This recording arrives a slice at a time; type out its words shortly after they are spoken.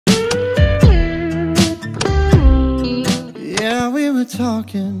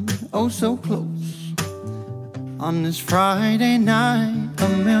talking oh so close. On this Friday night, a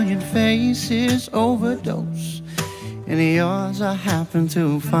million faces overdose, and yours I happen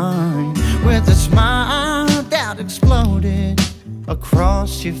to find with a smile that exploded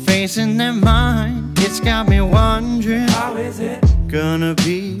across your face and then mine. It's got me wondering, how is it gonna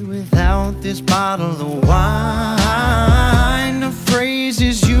be without this bottle of wine? The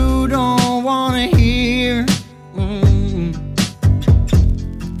phrases you don't wanna hear,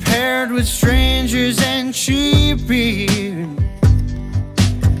 paired with strangers and cheap beer.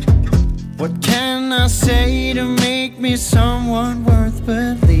 What can I say to make me someone worth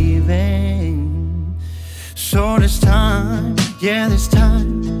believing? So this time, yeah, this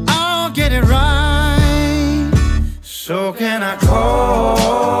time I'll get it right. So can I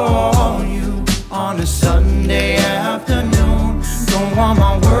call you on a Sunday afternoon? Don't want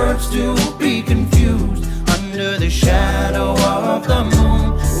my words to be confused under the shadow of the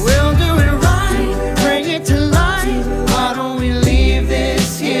moon. We'll do it right, bring it to life. Why don't we leave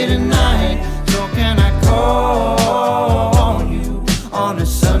this here tonight? So can I call you on a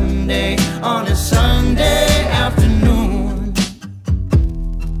Sunday afternoon?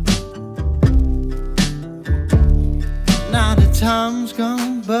 Now the time's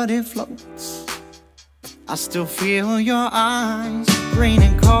gone, but it floats. I still feel your eyes, green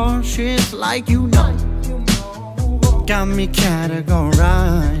and cautious like you know. Got me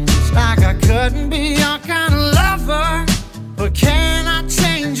categorized like I couldn't be your kind of lover. But can I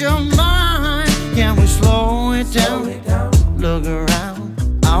change your mind? Can we slow it down? Look around,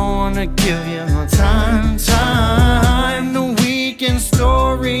 I wanna give you my time. The weekend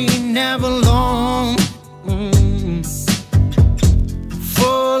story never long,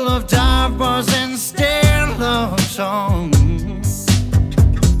 full of dive bars and stair love songs.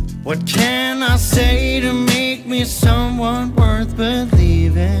 What can I say to make me someone worth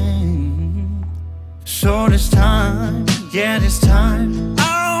believing? So this time, yeah, this time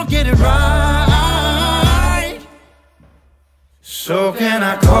I'll get it right. So can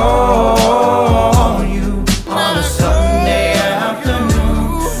I call